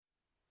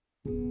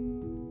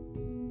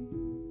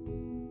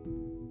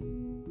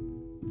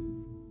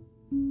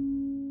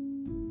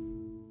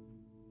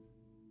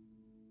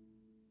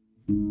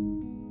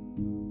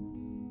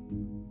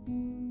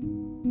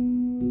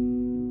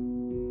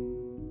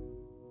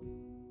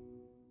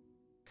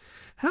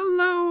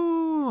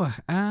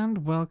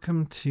and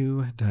welcome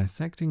to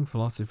Dissecting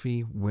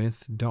Philosophy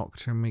with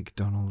Dr.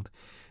 McDonald.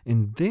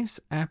 In this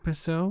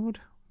episode,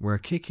 we're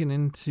kicking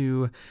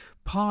into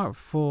part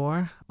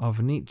 4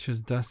 of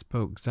Nietzsche's Thus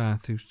Spoke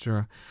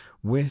Zarathustra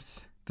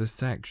with the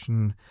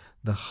section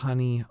The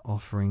Honey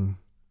Offering.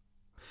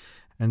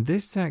 And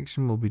this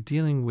section will be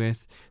dealing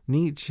with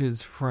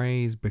Nietzsche's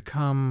phrase,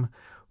 become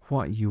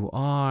what you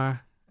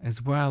are,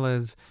 as well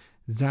as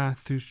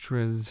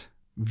Zarathustra's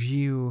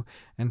view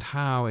and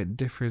how it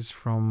differs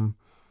from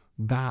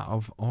that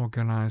of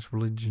organized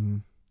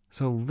religion.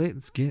 So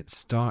let's get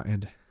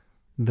started.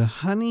 The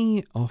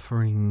honey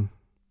offering.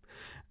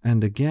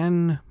 And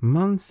again,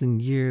 months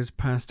and years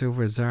passed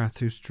over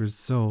Zarathustra's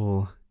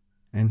soul,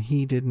 and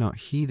he did not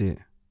heed it.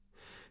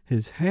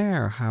 His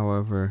hair,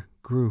 however,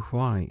 grew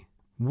white.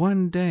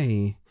 One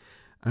day,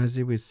 as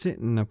he was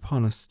sitting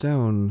upon a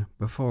stone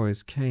before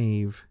his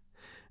cave,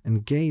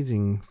 and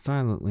gazing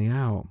silently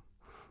out,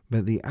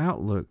 but the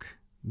outlook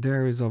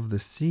there is of the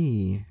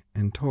sea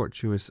and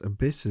tortuous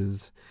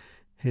abysses,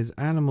 his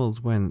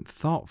animals went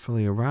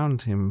thoughtfully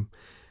around him,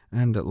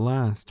 and at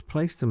last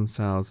placed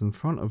themselves in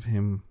front of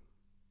him.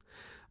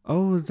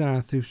 "O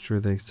Zarathustra,"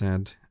 they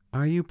said,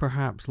 "are you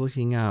perhaps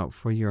looking out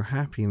for your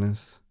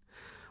happiness?"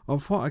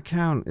 "Of what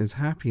account is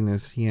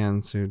happiness?" he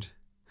answered.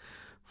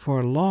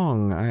 "For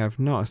long I have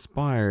not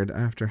aspired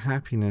after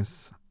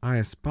happiness, I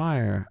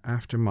aspire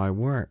after my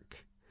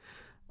work."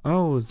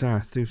 "O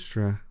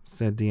Zarathustra,"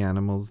 said the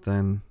animals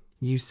then,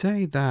 "you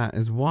say that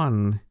as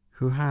one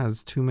who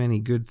has too many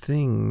good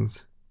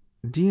things.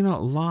 Do you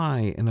not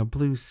lie in a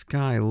blue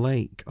sky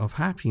lake of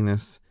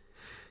happiness?"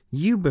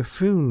 "You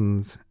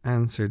buffoons,"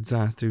 answered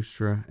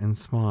Zarathustra and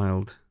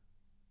smiled.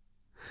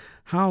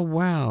 "How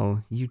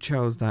well you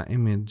chose that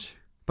image.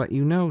 But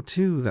you know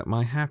too that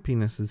my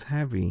happiness is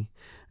heavy,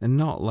 and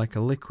not like a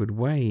liquid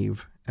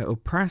wave. It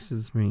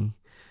oppresses me,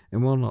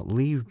 and will not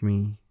leave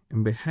me,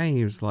 and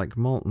behaves like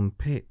molten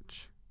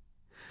pitch."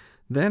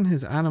 Then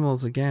his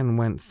animals again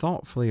went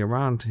thoughtfully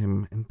around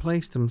him, and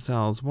placed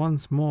themselves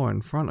once more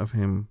in front of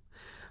him.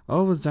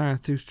 "O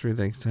Zarathustra,"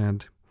 they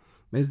said,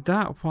 "is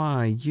that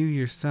why you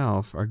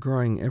yourself are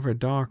growing ever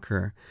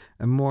darker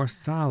and more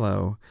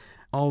sallow,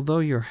 although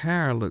your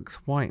hair looks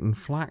white and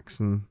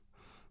flaxen?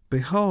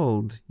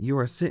 Behold, you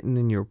are sitting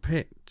in your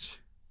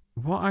pitch."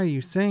 "What are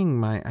you saying,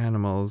 my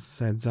animals?"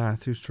 said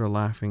Zarathustra,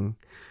 laughing.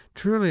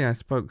 "Truly I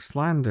spoke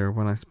slander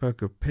when I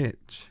spoke of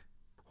pitch.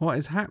 What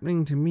is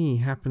happening to me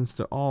happens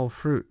to all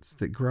fruits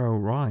that grow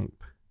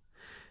ripe.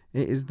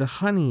 It is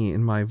the honey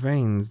in my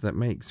veins that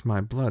makes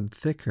my blood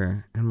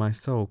thicker and my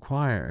soul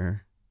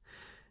quieter."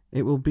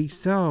 "It will be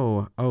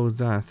so, O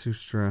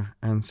Zarathustra,"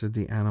 answered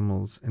the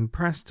animals, and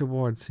pressed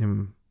towards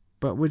him.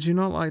 "But would you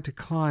not like to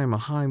climb a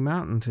high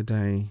mountain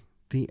today?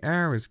 The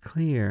air is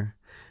clear,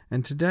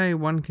 and today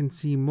one can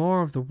see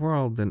more of the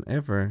world than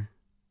ever."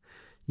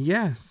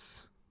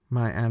 "Yes,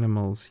 my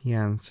animals," he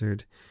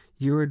answered,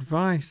 "your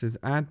advice is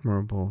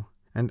admirable,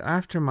 and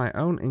after my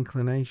own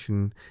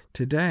inclination,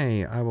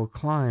 today I will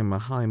climb a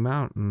high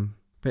mountain.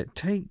 But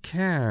take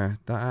care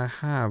that I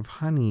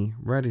have honey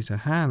ready to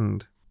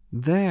hand.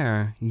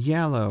 There,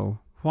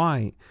 yellow,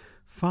 white,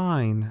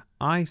 fine,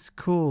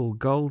 ice-cool,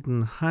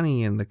 golden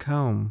honey in the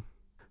comb,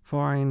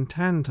 for I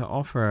intend to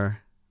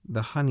offer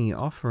the honey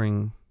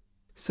offering."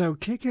 So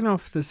kicking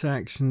off the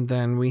section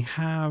then, we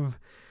have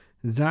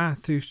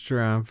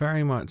Zarathustra,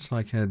 very much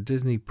like a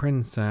Disney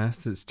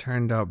princess that's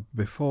turned up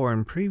before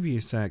in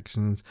previous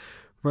sections,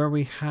 where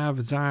we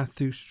have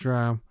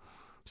Zarathustra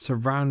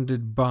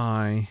surrounded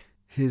by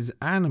his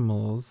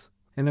animals.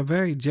 In a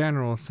very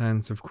general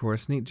sense, of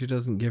course, Nietzsche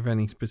doesn't give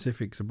any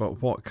specifics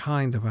about what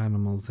kind of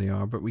animals they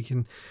are, but we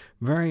can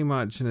very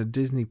much in a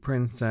Disney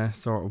princess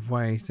sort of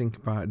way think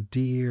about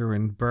deer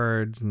and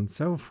birds and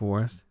so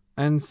forth.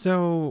 And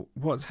so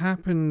what's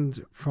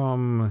happened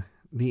from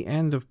the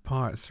end of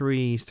part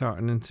 3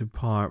 starting into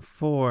part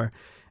 4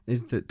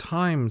 is that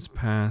time's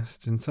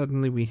passed, and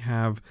suddenly we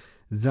have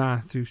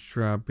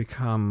Zarathustra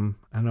become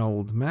an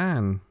old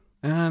man.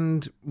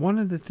 And one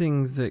of the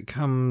things that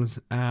comes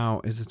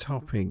out as a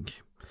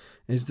topic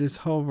is this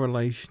whole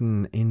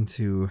relation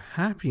into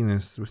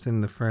happiness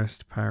within the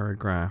first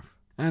paragraph.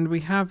 And we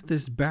have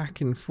this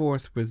back and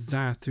forth with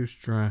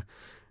Zarathustra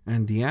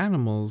and the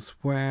animals,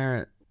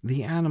 where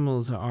the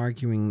animals are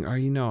arguing, are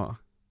you not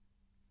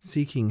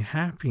seeking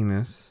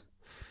happiness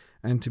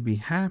and to be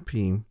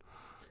happy?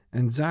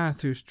 And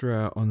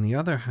Zarathustra, on the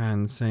other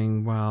hand,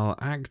 saying, well,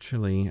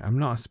 actually, I'm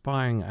not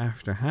aspiring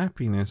after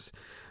happiness,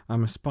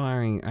 I'm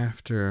aspiring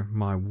after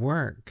my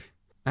work.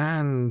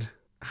 And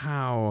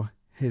how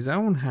his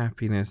own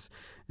happiness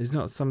is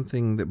not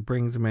something that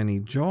brings him any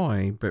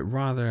joy, but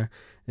rather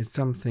is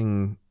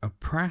something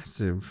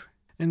oppressive.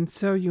 And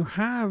so you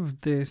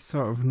have this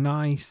sort of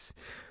nice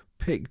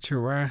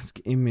picturesque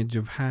image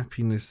of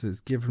happiness that's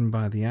given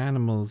by the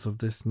animals, of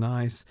this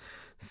nice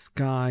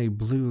sky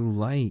blue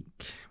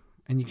lake,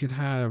 and you could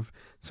have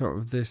sort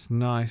of this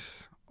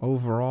nice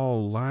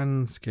overall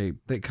landscape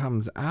that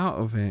comes out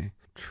of it.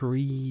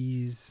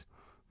 Trees,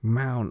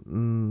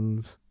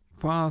 mountains,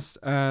 Whilst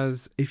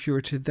as if you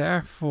were to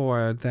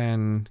therefore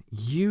then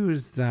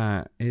use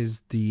that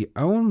as the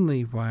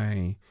only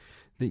way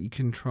that you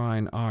can try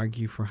and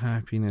argue for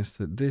happiness,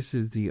 that this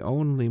is the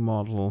only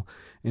model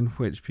in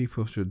which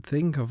people should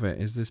think of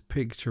it, is this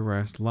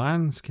picturesque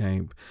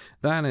landscape,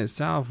 that in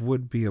itself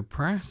would be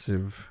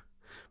oppressive,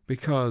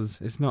 because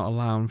it's not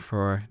allowing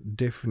for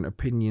different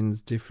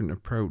opinions, different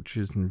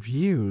approaches and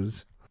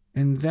views.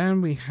 And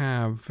then we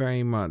have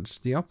very much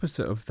the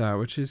opposite of that,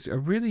 which is a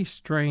really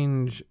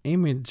strange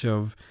image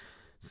of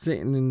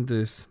sitting in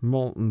this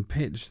molten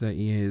pitch that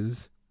he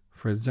is,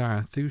 for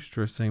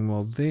Zarathustra, saying,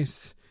 well,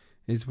 this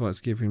is what's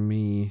giving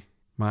me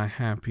my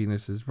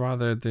happiness, is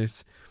rather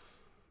this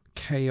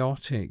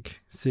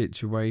chaotic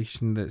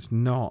situation that's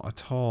not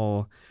at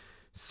all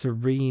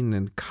serene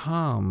and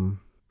calm.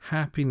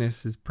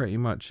 Happiness is pretty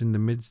much in the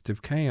midst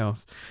of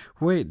chaos,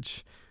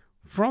 which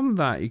from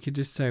that you could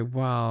just say,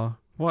 well,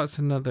 what's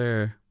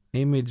another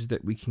image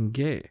that we can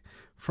get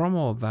from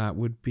all that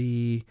would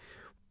be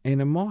in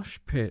a mosh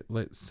pit,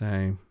 let's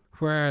say,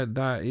 where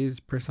that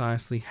is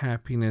precisely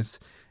happiness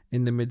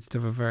in the midst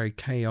of a very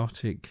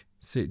chaotic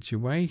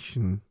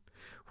situation,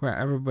 where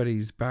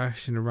everybody's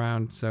bashing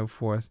around, so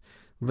forth,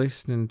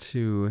 listening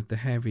to the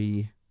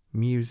heavy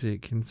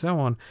music and so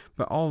on,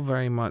 but all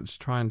very much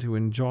trying to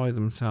enjoy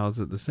themselves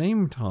at the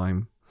same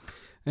time.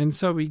 And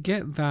so we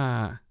get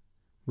that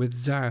with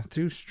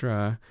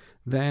Zarathustra,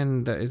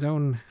 then, that his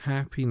own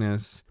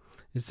happiness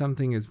is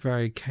something that's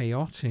very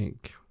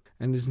chaotic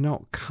and is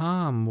not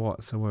calm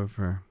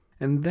whatsoever.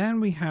 And then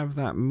we have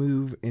that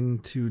move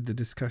into the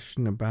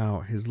discussion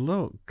about his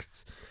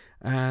looks,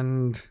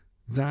 and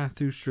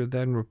Zarathustra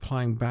then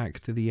replying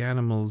back to the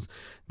animals,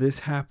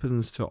 this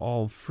happens to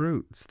all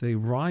fruits, they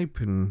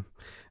ripen.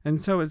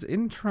 And so it's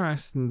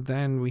interesting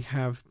then we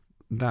have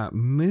that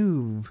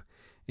move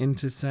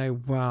into say,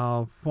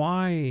 well,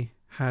 why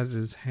has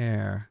his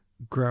hair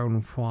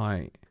grown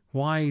white?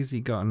 Why has he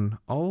gotten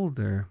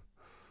older?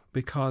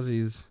 Because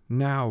he's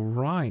now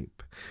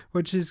ripe,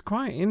 which is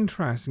quite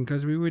interesting,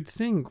 because we would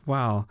think,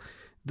 well,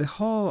 the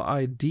whole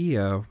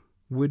idea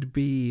would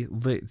be,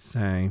 let's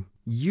say,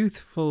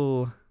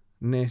 youthfulness.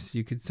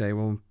 You could say,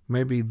 well,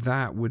 maybe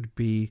that would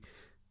be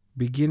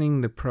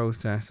beginning the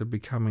process of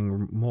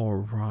becoming more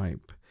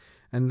ripe.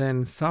 And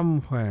then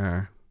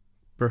somewhere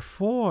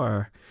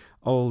before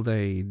old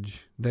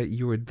age, that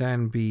you would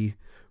then be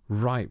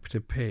ripe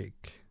to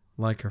pick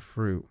like a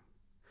fruit.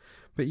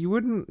 But you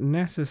wouldn't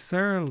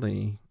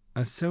necessarily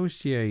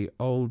associate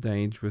old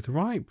age with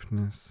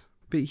ripeness.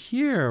 But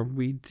here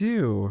we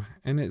do,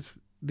 and it's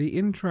the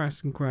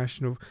interesting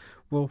question of,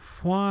 well,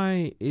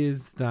 why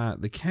is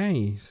that the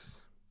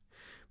case?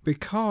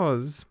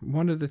 Because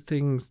one of the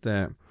things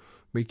that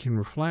we can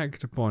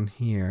reflect upon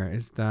here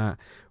is that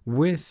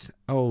with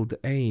old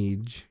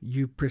age,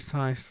 you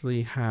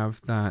precisely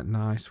have that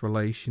nice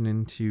relation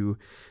into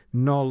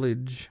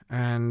knowledge,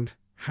 and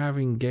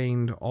having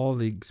gained all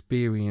the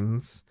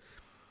experience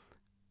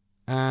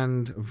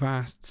and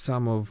vast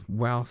sum of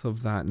wealth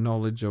of that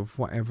knowledge of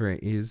whatever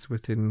it is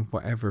within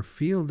whatever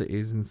field it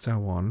is and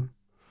so on.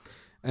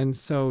 And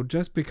so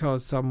just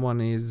because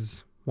someone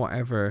is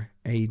whatever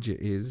age it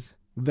is,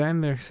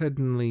 then they're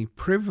suddenly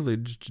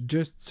privileged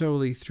just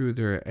solely through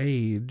their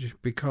age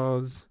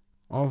because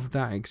of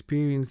that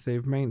experience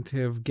they've meant to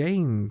have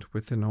gained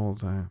within all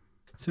that.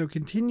 So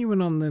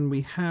continuing on then,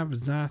 we have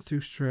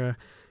Zarathustra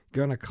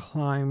gonna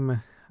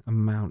climb a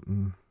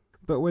mountain.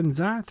 But when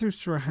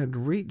Zarathustra had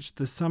reached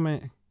the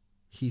summit,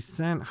 he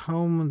sent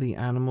home the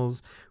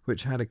animals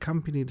which had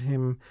accompanied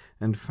him,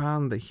 and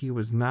found that he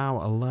was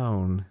now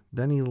alone.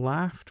 Then he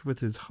laughed with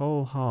his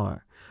whole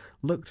heart,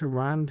 looked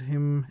around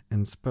him,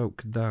 and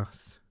spoke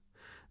thus: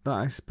 that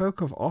I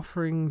spoke of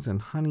offerings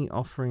and honey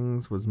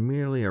offerings was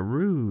merely a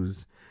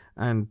ruse,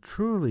 and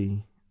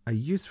truly a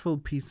useful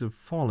piece of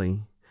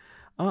folly.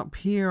 Up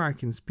here I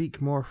can speak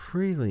more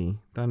freely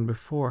than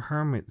before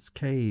hermits'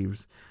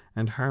 caves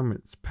and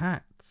hermits'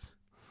 pets.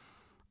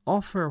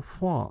 Offer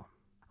what?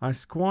 I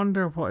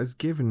squander what is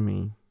given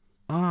me.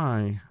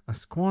 I, a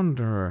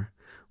squanderer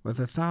with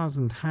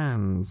 1,000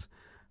 hands,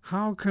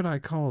 how could I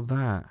call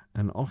that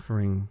an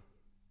offering?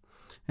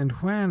 And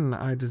when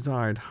I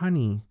desired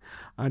honey,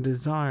 I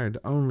desired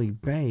only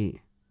bait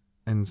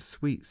and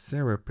sweet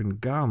syrup and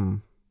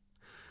gum,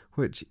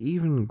 which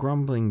even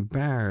grumbling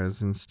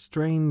bears and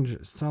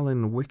strange,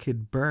 sullen,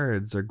 wicked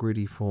birds are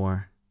greedy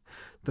for.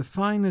 The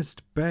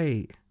finest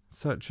bait,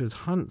 such as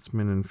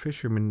huntsmen and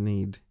fishermen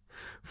need.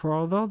 For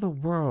although the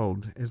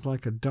world is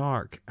like a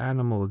dark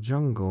animal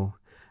jungle,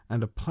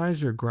 and a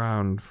pleasure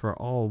ground for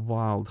all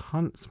wild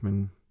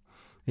huntsmen,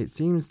 it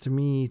seems to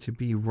me to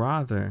be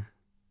rather,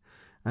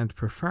 and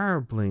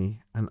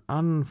preferably, an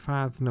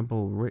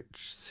unfathomable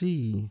rich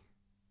sea.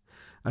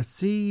 A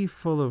sea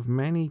full of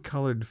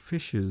many-coloured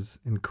fishes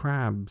and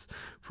crabs,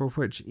 for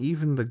which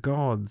even the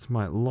gods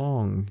might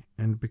long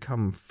and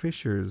become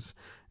fishers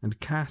and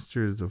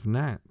casters of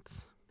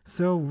nets.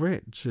 So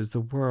rich is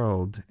the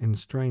world in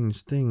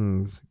strange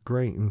things,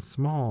 great and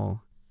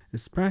small,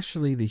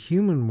 especially the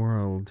human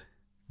world,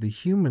 the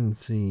human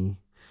sea,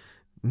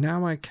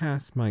 Now I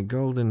cast my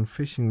golden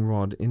fishing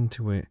rod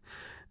into it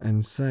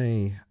and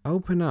say,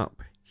 open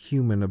up,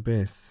 human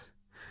abyss.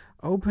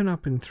 Open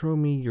up and throw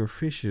me your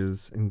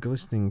fishes and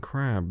glistening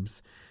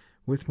crabs.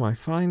 With my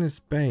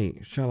finest bait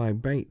shall I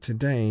bait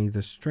today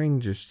the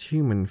strangest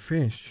human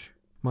fish.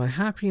 My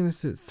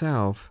happiness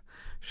itself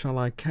shall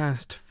I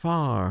cast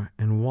far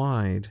and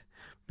wide,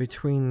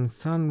 between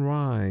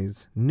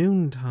sunrise,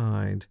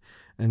 noontide,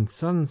 and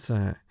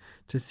sunset,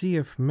 to see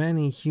if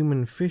many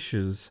human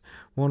fishes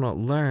will not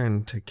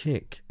learn to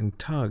kick and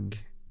tug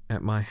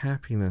at my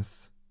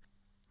happiness,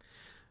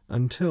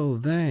 until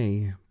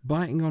they,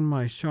 biting on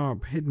my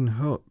sharp hidden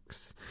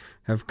hooks,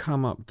 have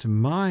come up to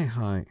my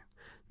height,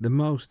 the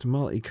most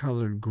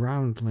multicolored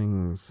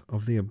groundlings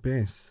of the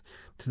abyss,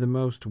 to the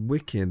most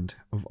wicked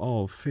of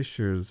all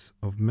fishers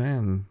of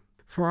men.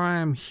 For I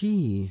am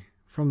he,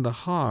 from the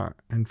heart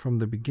and from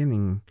the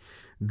beginning,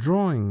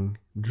 drawing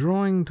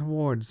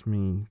towards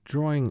me,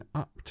 drawing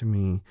up to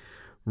me,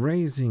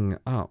 raising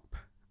up,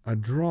 a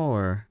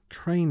drawer,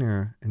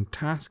 trainer, and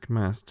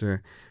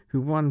taskmaster,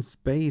 who once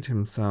bade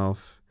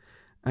himself,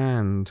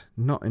 and,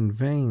 not in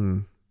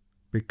vain,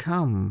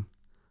 become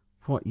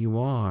what you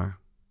are.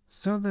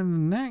 So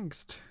then the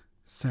next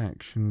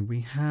section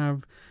we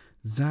have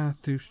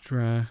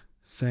Zarathustra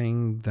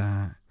saying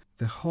that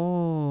the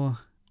whole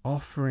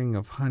offering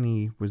of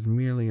honey was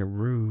merely a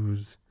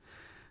ruse,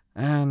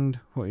 and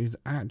what he's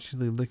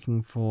actually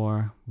looking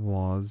for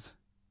was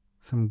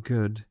some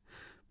good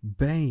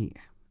bait,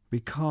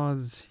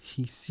 because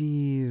he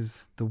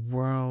sees the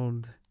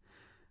world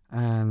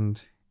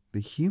and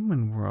the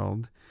human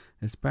world,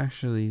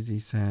 especially as he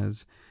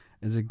says,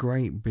 as a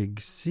great big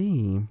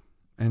sea,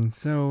 and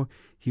so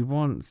he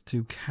wants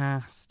to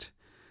cast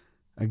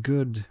a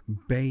good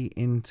bait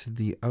into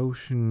the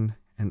ocean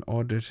in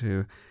order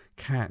to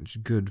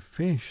catch good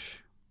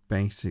fish,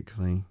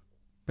 basically.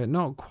 But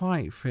not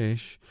quite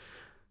fish,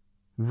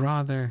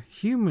 rather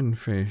human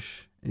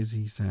fish, as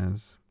he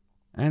says.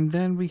 And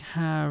then we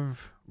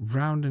have,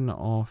 rounding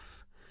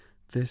off,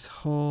 this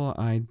whole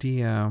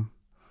idea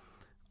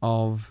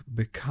of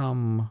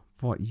become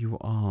what you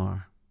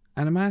are.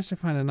 And I managed to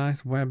find a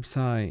nice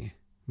website,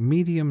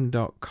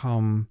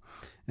 medium.com,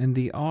 and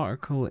the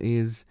article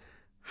is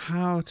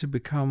How to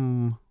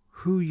Become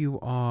Who You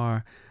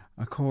Are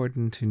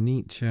According to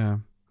Nietzsche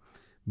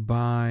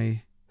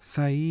by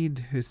Saeed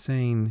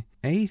Hussein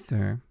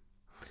Aether,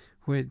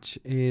 which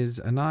is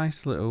a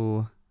nice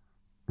little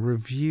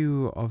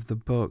review of the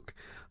book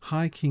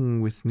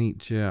Hiking with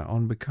Nietzsche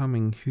on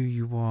Becoming Who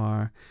You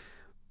Are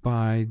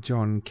by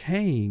John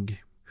Kaag,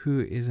 who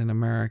is an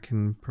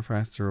American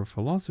professor of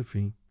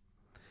philosophy.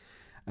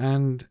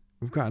 And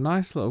we've got a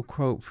nice little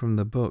quote from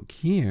the book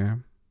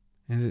here,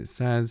 and it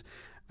says,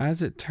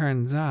 as it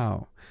turns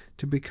out,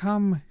 to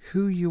become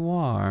who you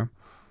are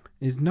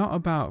is not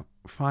about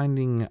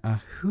finding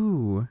a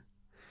who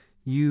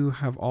you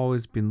have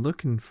always been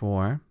looking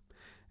for.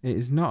 It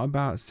is not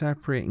about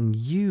separating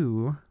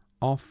you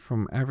off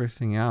from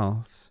everything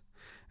else.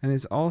 And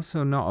it's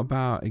also not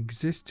about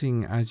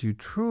existing as you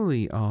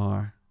truly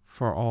are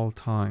for all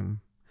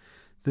time.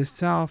 The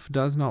self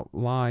does not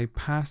lie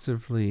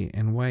passively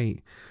and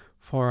wait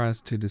for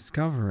us to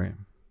discover it.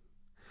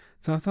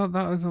 So I thought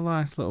that was a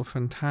nice little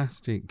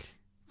fantastic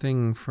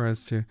thing for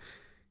us to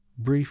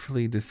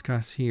briefly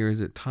discuss here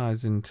as it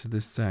ties into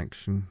this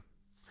section.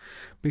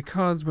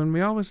 Because when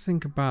we always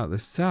think about the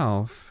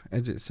self,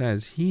 as it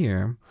says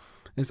here,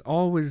 it's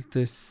always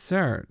this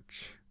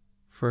search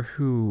for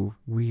who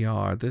we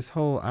are, this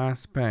whole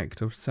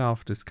aspect of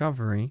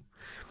self-discovery.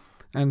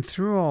 And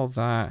through all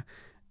that,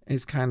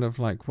 it's kind of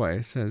like what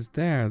it says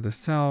there, the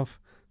self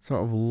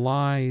sort of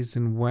lies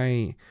in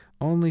wait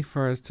only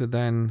for us to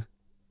then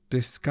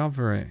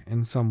discover it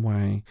in some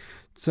way.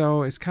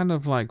 So it's kind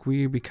of like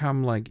we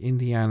become like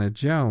Indiana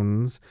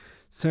Jones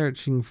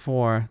searching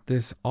for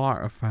this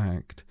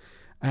artifact,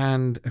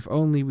 and if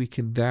only we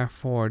could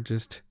therefore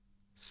just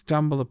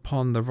stumble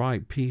upon the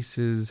right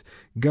pieces,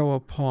 go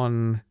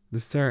upon the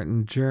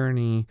certain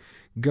journey,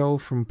 go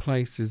from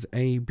places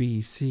A,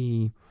 B,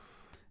 C,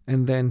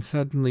 and then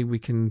suddenly we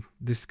can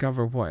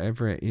discover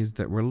whatever it is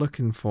that we're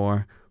looking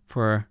for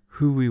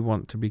who we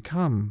want to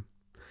become.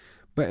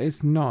 But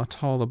it's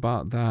not all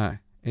about that,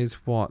 is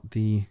what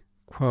the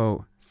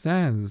quote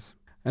says.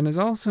 And it's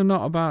also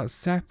not about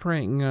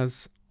separating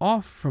us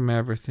off from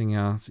everything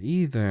else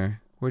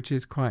either, which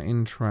is quite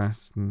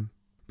interesting.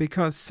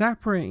 Because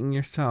separating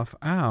yourself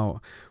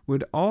out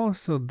would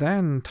also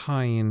then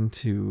tie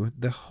into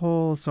the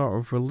whole sort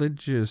of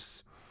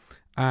religious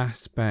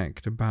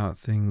aspect about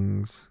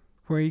things,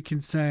 where you can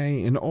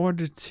say, in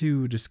order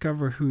to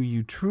discover who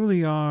you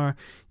truly are,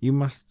 you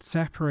must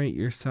separate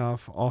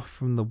yourself off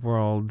from the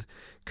world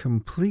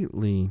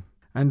completely.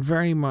 And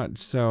very much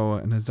so,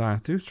 in a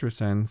Zarathustra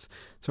sense,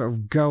 sort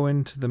of go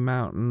into the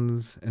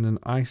mountains in an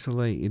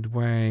isolated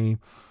way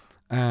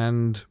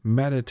and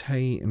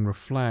meditate and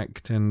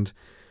reflect and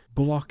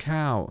block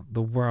out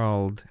the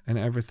world and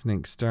everything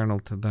external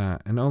to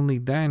that. And only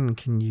then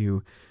can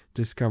you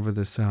discover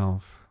the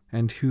self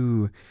and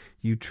who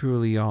you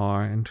truly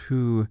are and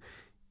who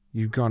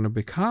you're going to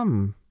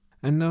become.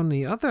 And on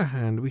the other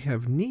hand, we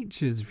have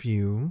Nietzsche's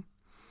view,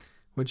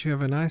 which you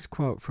have a nice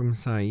quote from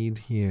Said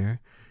here.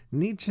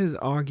 Nietzsche's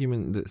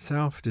argument that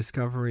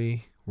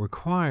self-discovery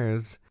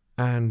requires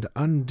an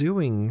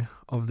undoing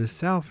of the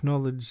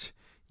self-knowledge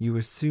you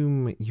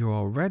assume you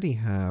already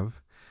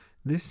have.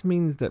 This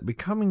means that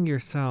becoming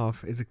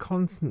yourself is a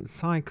constant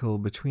cycle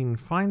between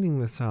finding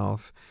the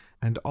self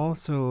and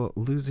also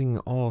losing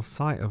all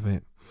sight of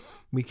it.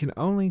 We can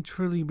only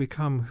truly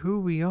become who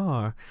we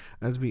are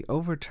as we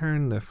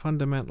overturn the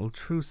fundamental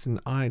truths and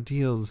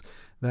ideals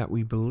that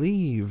we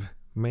believe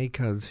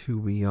make us who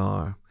we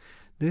are.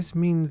 This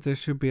means there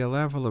should be a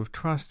level of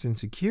trust and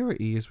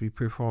security as we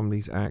perform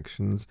these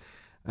actions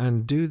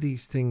and do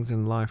these things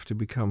in life to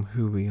become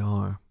who we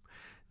are.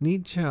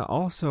 Nietzsche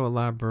also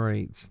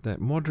elaborates that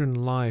modern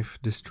life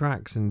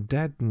distracts and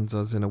deadens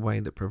us in a way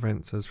that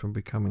prevents us from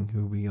becoming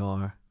who we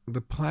are. The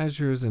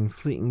pleasures and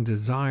fleeting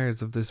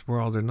desires of this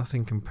world are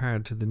nothing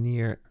compared to the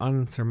near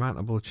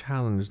unsurmountable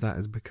challenge that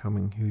is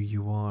becoming who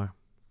you are.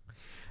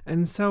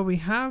 And so we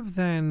have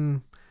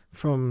then,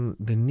 from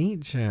the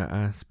Nietzsche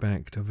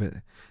aspect of it,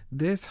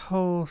 this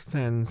whole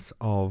sense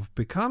of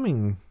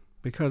becoming,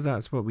 because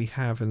that's what we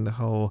have in the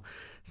whole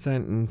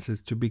sentence,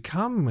 is to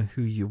become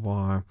who you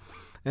are.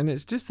 And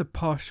it's just a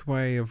posh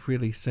way of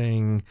really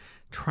saying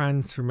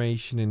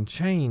transformation and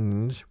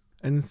change.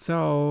 And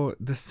so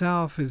the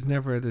self is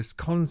never this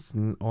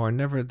constant or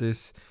never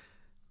this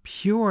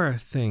pure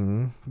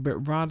thing,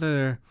 but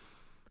rather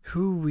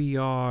who we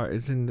are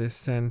is in this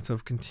sense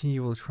of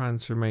continual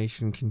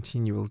transformation,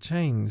 continual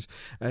change.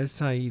 As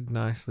Said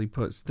nicely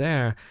puts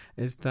there,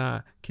 is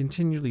that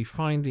continually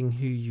finding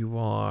who you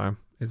are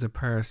as a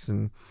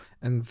person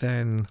and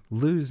then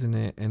losing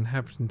it and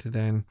having to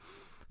then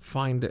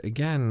find it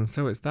again.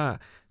 So it's that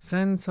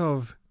sense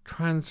of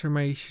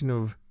transformation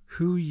of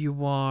who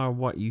you are,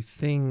 what you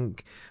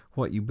think,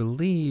 what you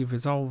believe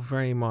is all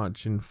very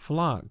much in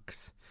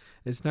flux.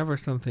 It's never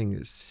something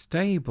that's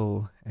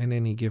stable in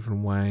any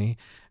given way.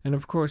 And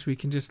of course, we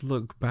can just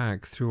look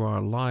back through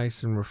our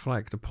lives and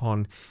reflect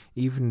upon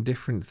even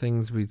different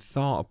things we'd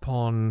thought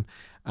upon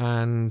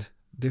and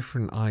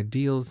different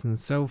ideals and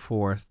so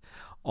forth,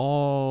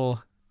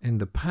 all in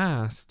the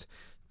past,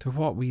 to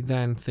what we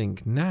then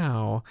think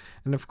now.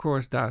 And of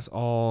course, that's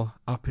all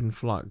up in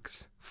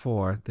flux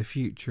for the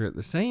future at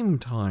the same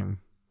time.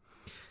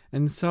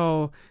 And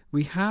so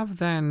we have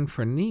then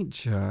for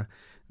Nietzsche,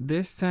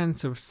 this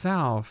sense of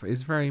self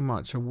is very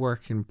much a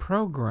work in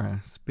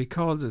progress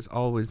because it's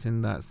always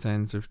in that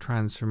sense of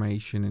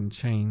transformation and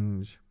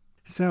change.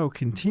 So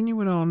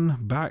continuing on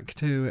back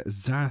to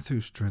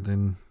Zarathustra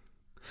then.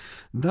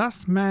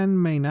 Thus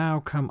men may now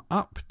come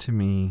up to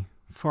me,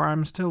 for I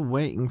am still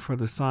waiting for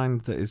the sign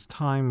that it is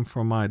time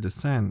for my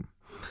descent.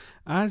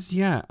 As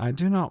yet I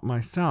do not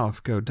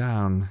myself go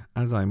down,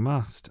 as I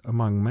must,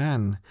 among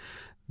men.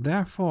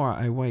 Therefore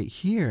I wait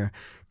here,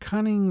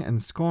 cunning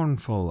and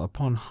scornful,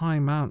 upon high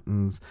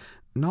mountains,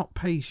 not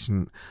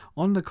patient.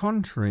 On the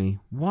contrary,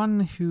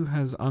 one who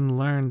has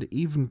unlearned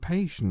even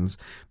patience,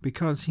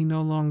 because he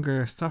no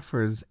longer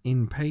suffers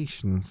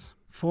impatience.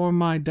 For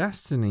my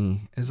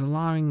destiny is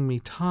allowing me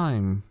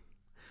time.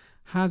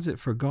 Has it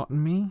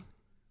forgotten me?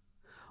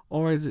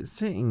 Or is it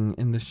sitting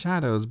in the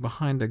shadows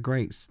behind a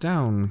great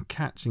stone,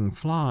 catching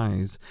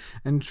flies?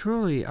 And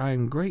truly I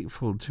am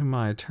grateful to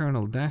my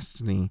eternal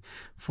destiny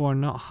for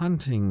not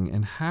hunting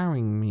and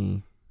harrying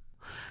me,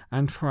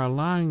 and for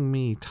allowing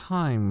me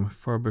time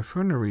for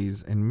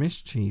buffooneries and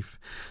mischief,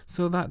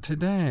 so that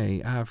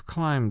today I have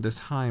climbed this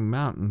high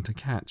mountain to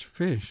catch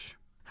fish.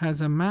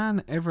 Has a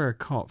man ever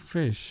caught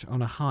fish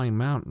on a high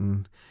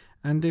mountain?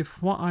 And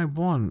if what I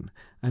want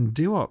and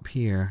do up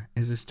here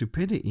is a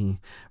stupidity,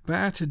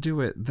 better to do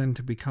it than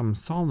to become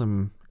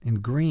solemn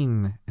and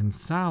green and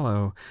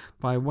sallow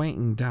by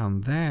waiting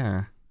down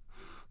there.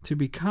 To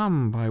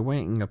become by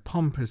waiting a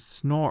pompous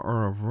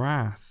snorter of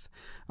wrath,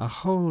 a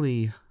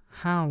holy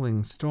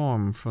howling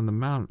storm from the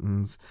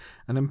mountains,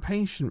 an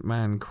impatient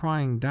man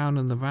crying down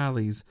in the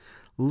valleys,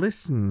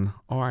 listen,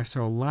 or I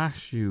shall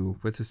lash you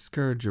with the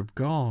scourge of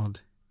God.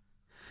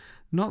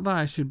 Not that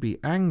I should be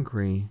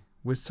angry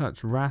with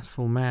such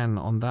wrathful men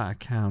on that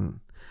account.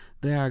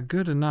 They are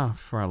good enough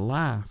for a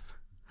laugh.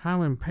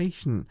 How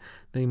impatient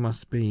they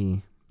must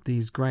be,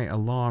 these great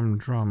alarm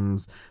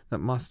drums that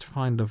must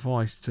find a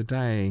voice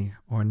today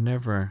or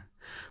never.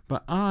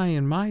 But I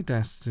and my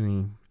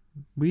destiny,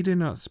 we do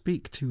not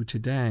speak to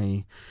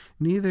today,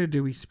 neither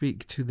do we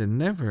speak to the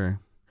never.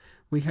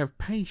 We have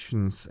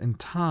patience and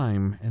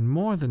time, and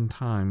more than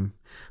time,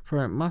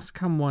 for it must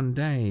come one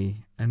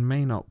day and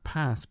may not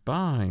pass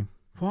by.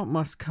 What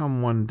must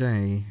come one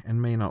day and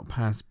may not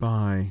pass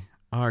by?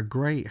 Our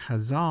great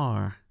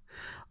Hazar,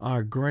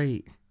 our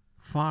great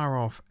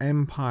far-off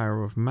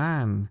empire of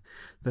man,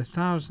 the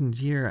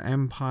 1,000-year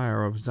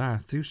empire of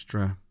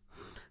Zarathustra.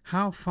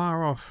 How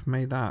far off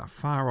may that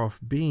far off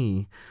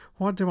be?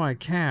 What do I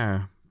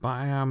care? But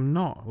I am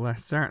not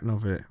less certain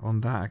of it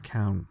on that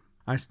account.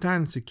 I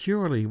stand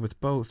securely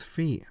with both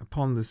feet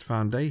upon this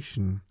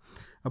foundation.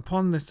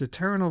 upon this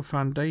eternal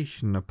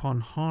foundation,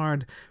 upon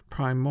hard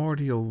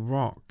primordial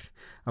rock,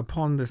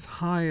 upon this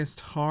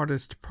highest,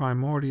 hardest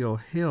primordial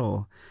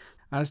hill,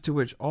 as to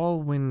which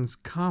all winds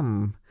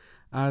come,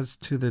 as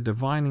to the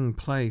divining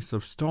place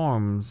of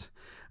storms,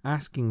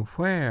 asking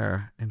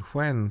where and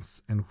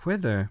whence and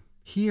whither.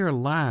 Here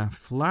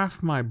laugh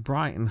my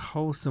bright and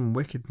wholesome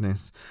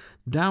wickedness,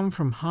 down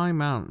from high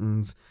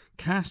mountains,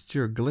 cast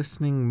your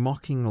glistening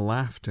mocking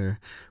laughter,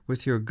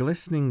 with your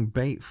glistening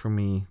bait for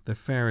me, the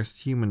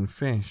fairest human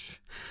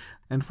fish.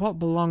 And what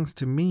belongs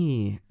to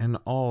me in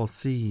all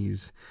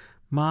seas,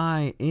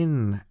 my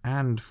in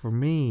and for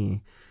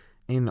me,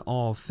 in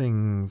all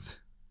things.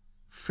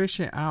 Fish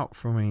it out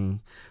for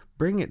me,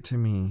 bring it to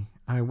me,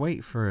 I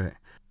wait for it,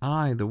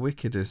 I the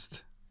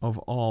wickedest of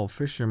all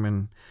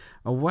fishermen.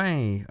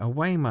 Away,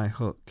 away my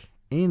hook,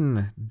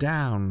 in,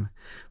 down,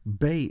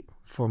 bait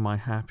for my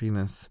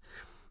happiness.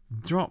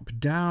 Drop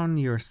down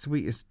your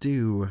sweetest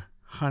dew,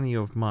 honey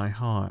of my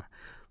heart.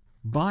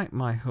 Bite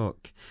my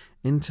hook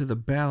into the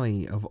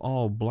belly of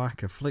all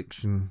black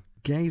affliction.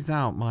 Gaze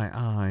out my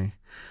eye.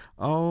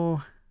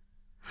 Oh,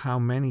 how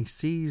many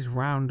seas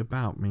round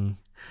about me,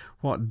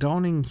 what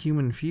dawning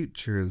human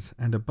futures,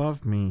 and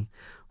above me,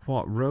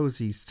 what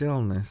rosy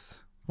stillness,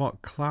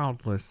 what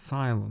cloudless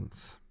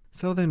silence.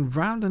 So then,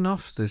 rounding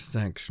off this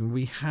section,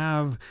 we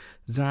have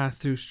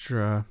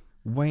Zarathustra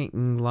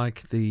waiting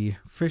like the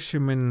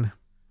fisherman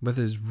with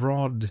his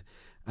rod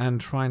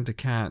and trying to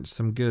catch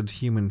some good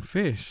human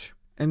fish.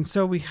 And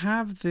so we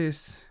have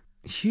this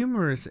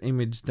humorous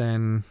image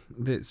then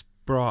that's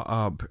brought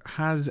up.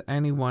 Has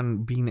anyone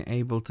been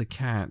able to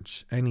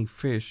catch any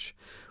fish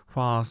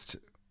whilst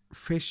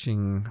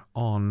fishing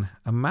on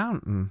a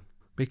mountain?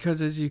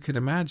 Because as you could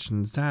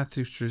imagine,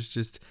 Zarathustra's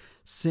just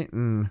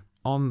sitting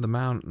on the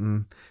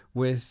mountain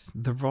with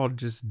the rod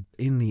just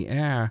in the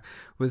air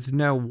with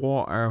no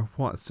water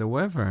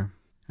whatsoever.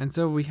 And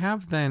so we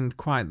have then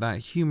quite that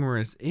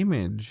humorous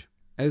image,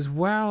 as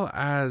well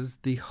as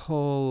the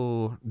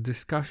whole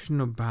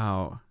discussion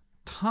about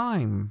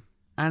time,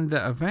 and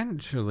that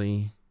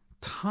eventually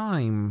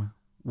time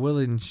will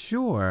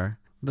ensure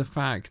the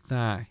fact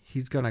that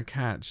he's going to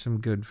catch some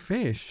good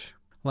fish.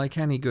 Like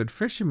any good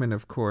fisherman,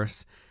 of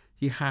course,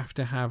 you have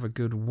to have a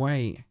good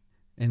weight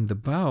in the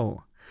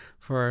boat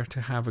for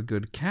to have a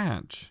good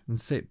catch and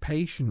sit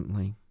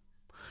patiently.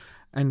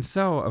 And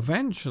so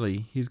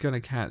eventually he's going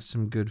to catch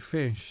some good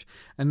fish.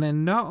 And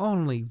then not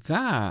only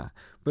that,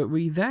 but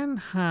we then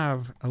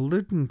have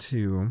alluding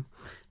to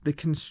the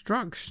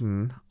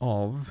construction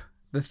of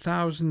the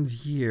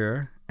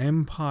 1,000-year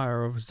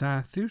empire of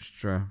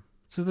Zarathustra.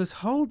 So this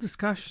whole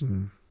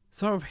discussion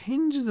sort of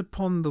hinges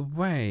upon the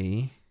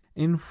way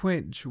in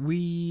which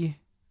we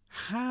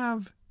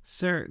have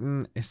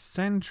certain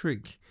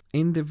eccentric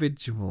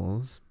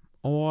individuals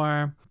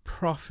or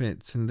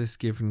prophets in this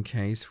given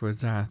case for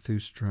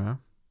Zarathustra,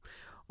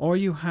 or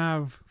you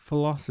have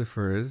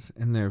philosophers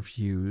in their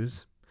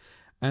views,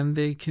 and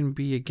they can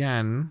be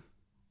again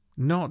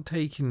not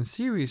taken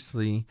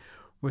seriously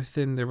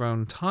within their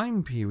own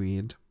time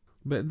period.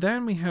 But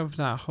then we have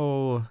that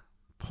whole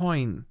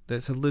point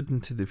that's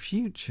alluding to the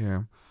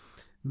future,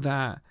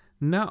 that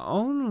not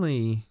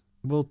only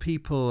will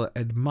people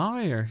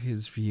admire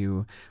his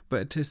view,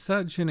 but to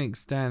such an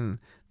extent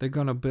they're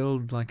going to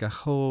build like a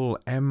whole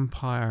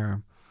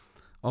empire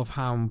of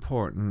how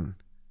important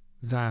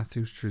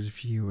Zarathustra's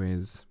view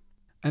is.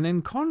 And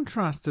in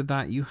contrast to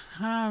that, you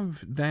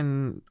have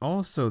then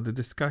also the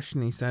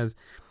discussion, he says,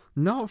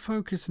 not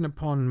focusing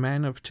upon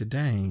men of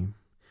today,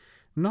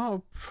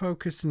 not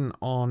focusing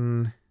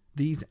on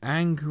these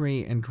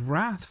angry and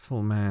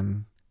wrathful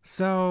men.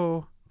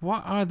 So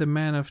what are the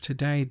men of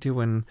today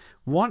doing?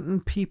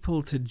 Wanting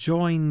people to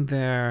join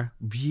their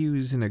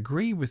views and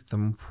agree with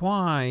them.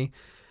 Why?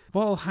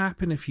 What will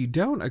happen if you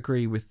don't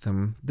agree with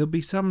them? There'll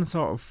be some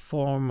sort of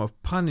form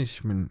of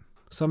punishment.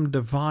 Some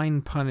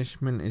divine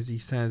punishment, as he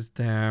says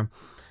there.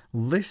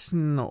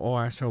 Listen,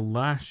 or I shall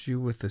lash you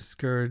with the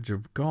scourge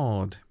of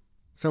God.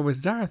 So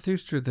with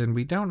Zarathustra then,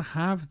 we don't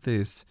have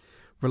this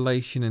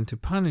relation into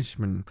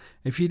punishment.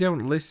 If you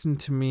don't listen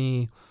to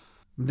me,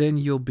 then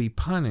you'll be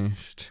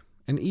punished.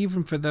 And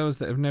even for those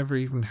that have never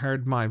even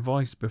heard my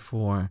voice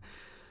before,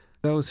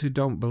 those who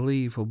don't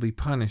believe will be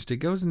punished. It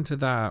goes into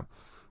that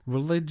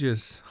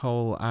religious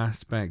whole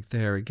aspect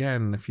there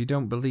again. If you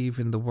don't believe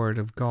in the word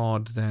of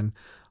God, then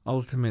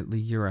ultimately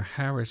you're a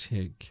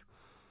heretic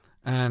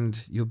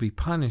and you'll be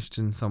punished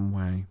in some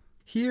way.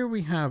 Here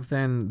we have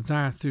then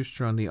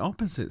Zarathustra on the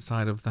opposite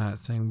side of that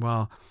saying,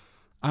 well,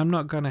 I'm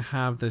not going to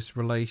have this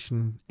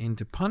relation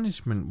into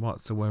punishment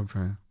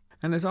whatsoever.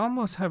 And it's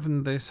almost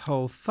having this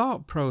whole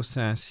thought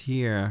process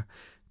here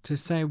to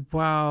say,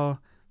 well,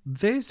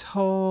 this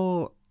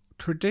whole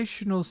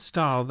traditional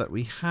style that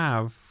we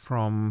have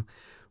from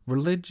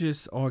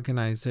religious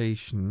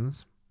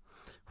organizations,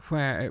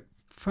 where it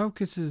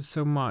focuses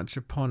so much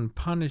upon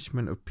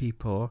punishment of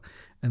people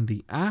and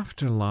the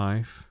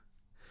afterlife,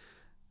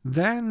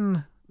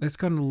 then it's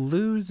going to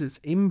lose its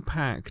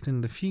impact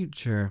in the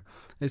future.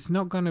 It's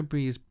not going to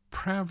be as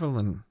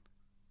prevalent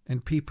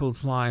in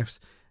people's lives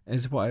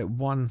is what it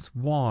once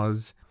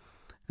was.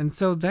 And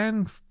so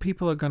then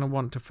people are going to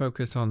want to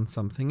focus on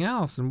something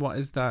else. And what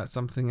is that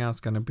something else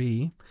going to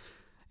be?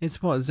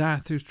 It's what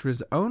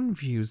Zarathustra's own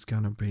view is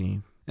going to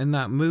be. And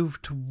that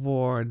move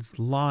towards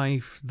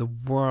life, the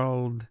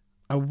world,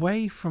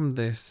 away from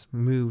this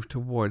move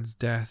towards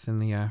death in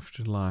the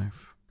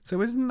afterlife.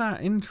 So isn't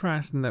that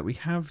interesting that we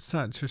have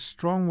such a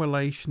strong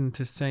relation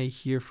to say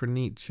here for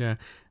Nietzsche?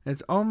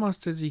 It's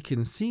almost as he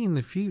can see in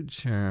the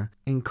future,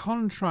 in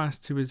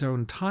contrast to his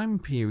own time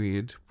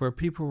period, where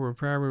people were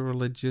very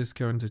religious,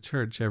 going to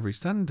church every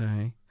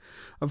Sunday.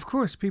 Of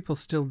course, people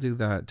still do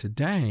that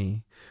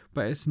today,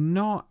 but it's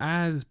not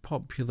as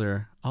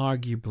popular,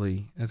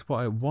 arguably, as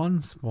what it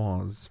once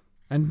was.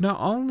 And not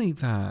only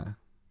that,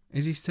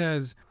 as he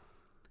says,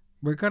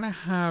 we're going to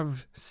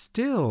have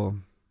still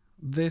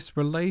this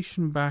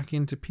relation back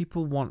into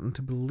people wanting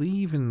to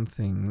believe in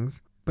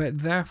things, but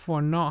therefore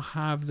not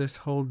have this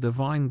whole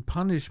divine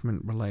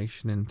punishment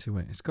relation into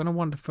it. It's going to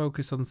want to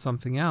focus on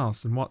something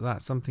else, and what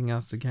that something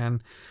else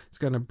again is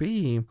going to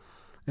be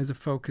is a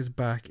focus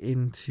back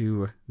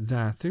into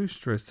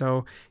Zarathustra.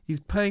 So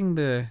he's playing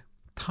the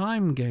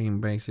time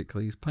game,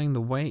 basically. He's playing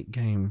the wait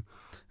game.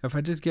 If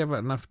I just give it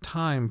enough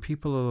time,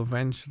 people will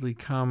eventually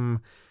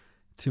come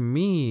to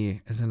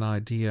me as an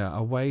idea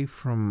away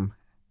from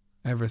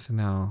everything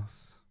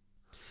else.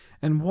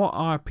 And what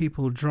are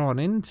people drawn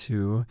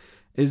into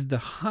is the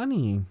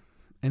honey,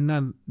 and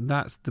then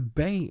that's the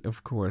bait,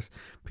 of course.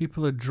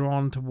 People are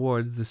drawn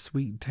towards the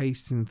sweet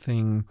tasting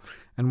thing,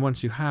 and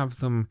once you have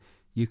them,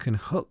 you can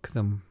hook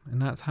them, and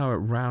that's how it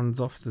rounds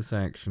off the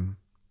section.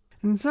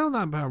 And so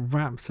that about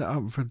wraps it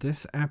up for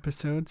this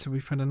episode. So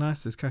we've had a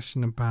nice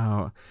discussion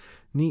about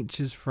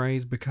Nietzsche's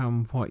phrase,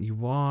 become what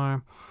you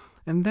are,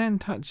 and then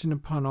touching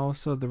upon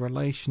also the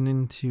relation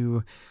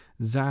into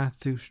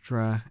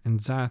Zarathustra and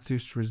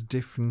Zarathustra's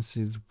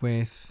differences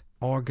with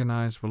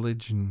organized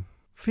religion.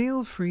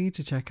 Feel free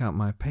to check out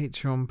my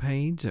Patreon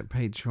page at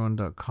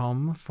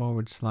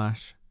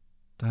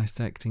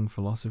patreon.com/dissecting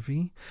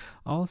philosophy.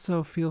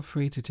 Also, feel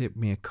free to tip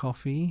me a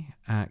coffee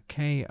at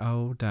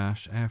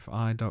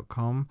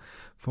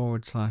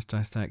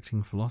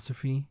ko-fi.com/dissecting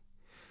philosophy.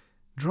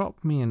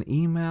 Drop me an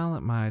email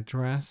at my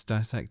address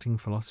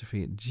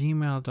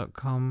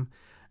dissectingphilosophy@gmail.com.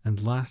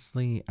 And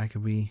lastly, I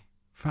could be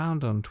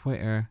found on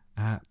Twitter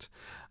at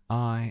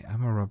I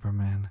am a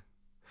Rubberman.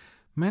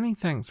 Many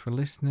thanks for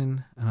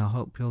listening, and I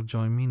hope you'll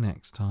join me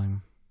next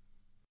time.